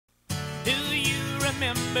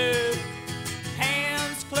remember.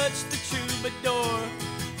 Hands clutch the troubadour.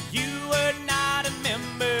 You were not a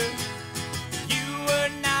member. You were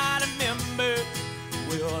not a member.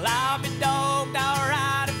 Well, I'll be dogged, I'll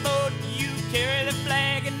ride a boat. You carry the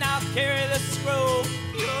flag and I'll carry the scroll.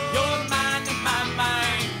 You're mine and my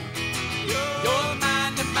mind. You're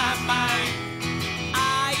mine and my mind.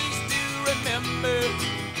 I used to remember.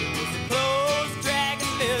 It was a closed dragon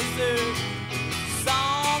lizard.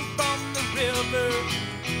 Song from the river.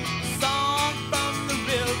 Song from the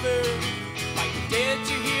river. Like did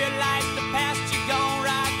you hear like the past? You gon'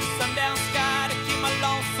 ride the sundown sky to keep my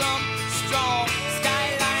lonesome strong.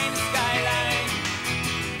 Skyline, skyline.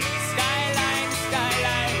 Skyline,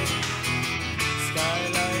 skyline.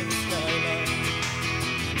 Skyline, skyline.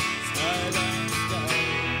 Skyline, skyline.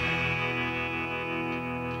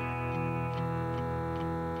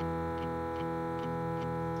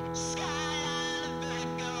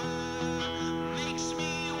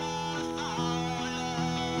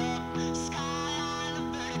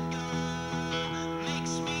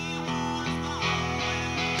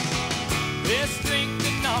 There's strength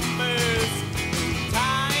in numbers,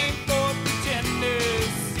 time for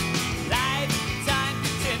pretenders, lifetime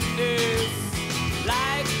pretenders,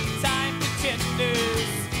 lifetime pretenders.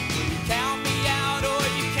 Will you count me out or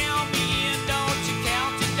you count me in? Don't you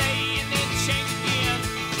count today and then change again.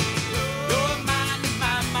 You're mine and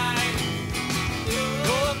my mind.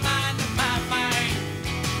 You're mine and my mind.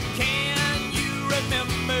 Can you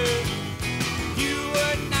remember? You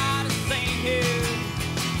were not a saint here.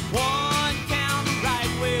 One count of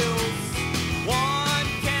right wheels, one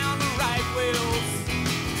count of right wheels.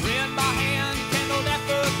 Ran by hand, kindled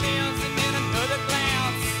after thins, and then another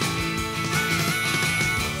glance.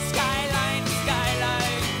 Skyline to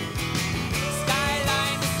skyline,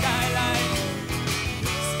 skyline to skyline,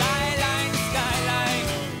 skyline to skyline,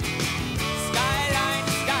 skyline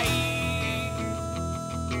to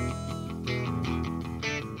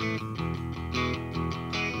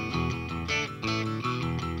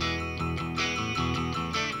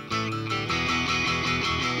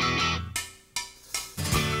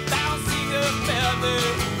bouncing a feather,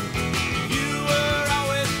 you were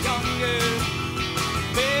always younger.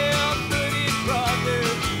 Barefooted brother,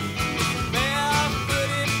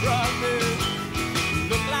 barefooted brother. You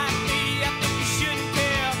look like me, I think you shouldn't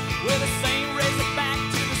care. We're the same razorback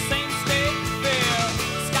to the same state fair.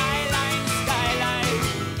 Skyline, skyline,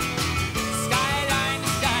 skyline,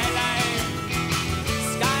 skyline,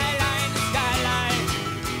 skyline, skyline,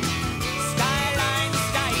 skyline,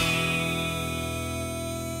 skyline.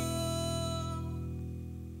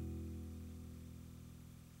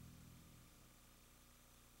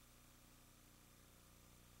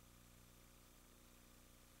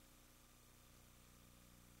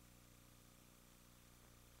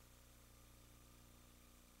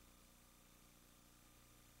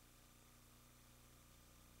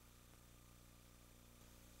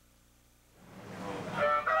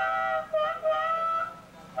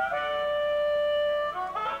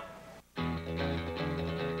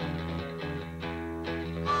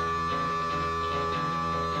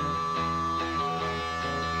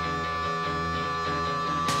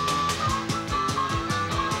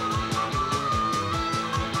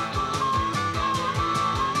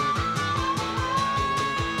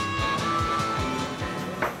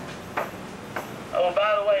 Oh,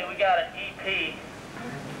 by the way, we got an EP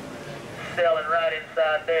selling right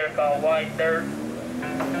inside there called White Dirt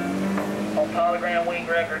on Polygram Wing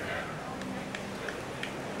Records.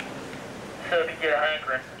 So if you get a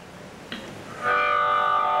hankering.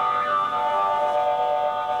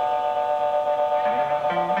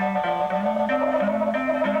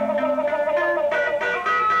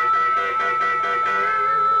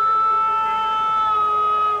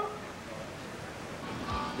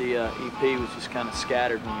 The EP was just kind of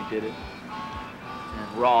scattered when we did it,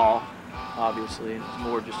 and raw, obviously, and it's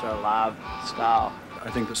more just our live style. I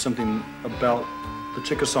think there's something about the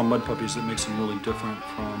Chickasaw Mud Puppies that makes them really different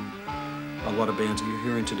from a lot of bands that you're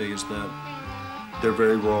hearing today is that they're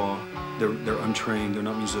very raw, they're untrained, they're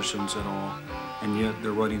not musicians at all, and yet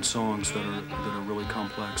they're writing songs that are really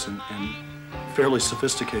complex and fairly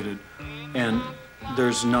sophisticated. And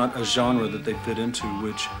there's not a genre that they fit into,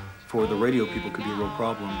 which for the radio people could be a real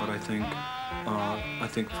problem, but I think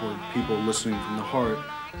for people listening from the heart,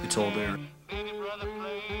 it's all there.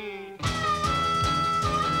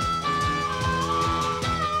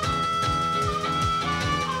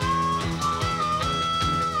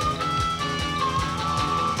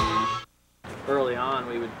 Early on,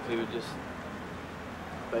 we would just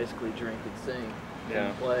basically drink and sing,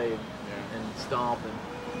 and play and stomp, and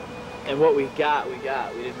And what we got, we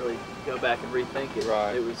got. We didn't really go back and rethink it.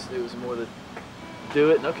 Right. It was more to do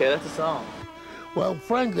it, and okay, that's a song. Well,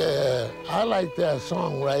 frankly, I like their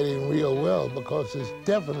songwriting real well because it's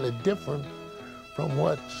definitely different from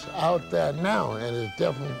what's out there now, and it's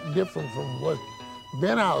definitely different from what's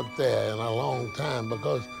been out there in a long time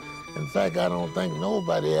because, in fact, I don't think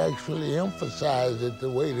nobody actually emphasized it the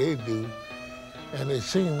way they do, and it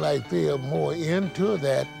seems like they are more into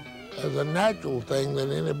that as a natural thing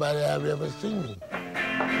than anybody I've ever seen.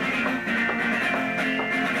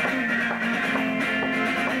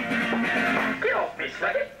 Get off me,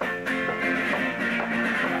 Snippet.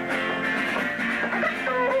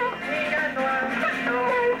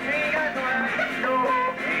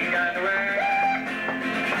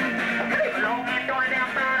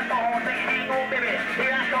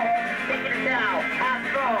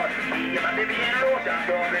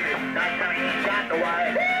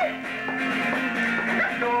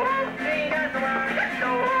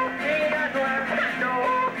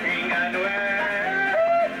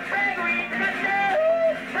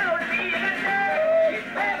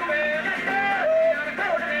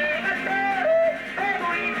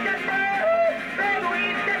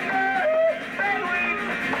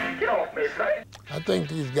 I think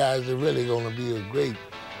these guys are really going to be a great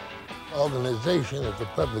organization if the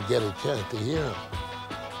public get a chance to hear them.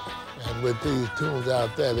 And with these tunes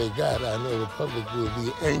out there they got, I know the public will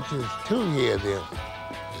be anxious to hear them,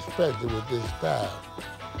 especially with this style.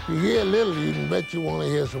 If you hear a little, you can bet you want to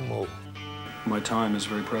hear some more. My time is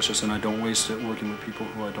very precious, and I don't waste it working with people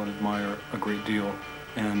who I don't admire a great deal.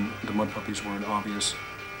 And the Mud Puppies were an obvious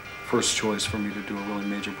first choice for me to do a really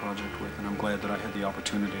major project with, and I'm glad that I had the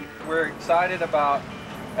opportunity. We're excited about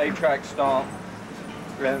 8-track Stomp,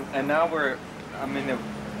 and now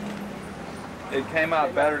it came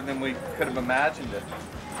out better than we could have imagined it.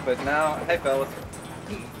 But now, hey fellas,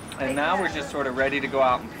 and now we're just sort of ready to go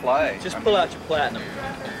out and play. Just pull out your platinum.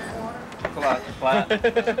 Pull out the platinum.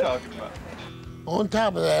 What you talking about? On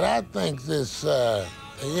top of that, I think this,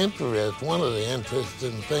 one of the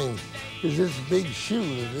interesting things is this big shoe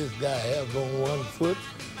that this guy has on one foot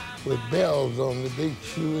with bells on the big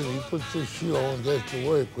shoe, and he puts this shoe on just to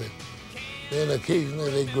work with. Then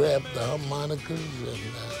occasionally they grab the harmonicas, and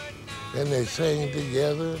then they sing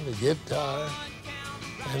together, and the guitar.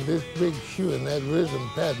 And this big shoe and that rhythm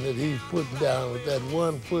pattern that he's putting down with that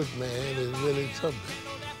 1 foot, man, is really something.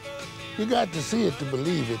 You got to see it to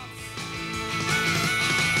believe it.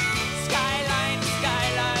 Skyline,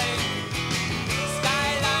 skyline,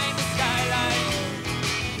 skyline, skyline,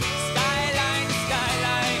 skyline,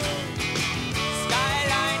 skyline,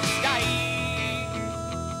 skyline, sky.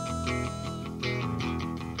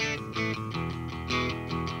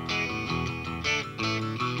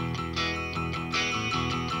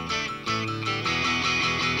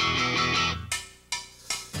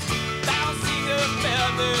 Bouncing a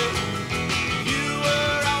feather.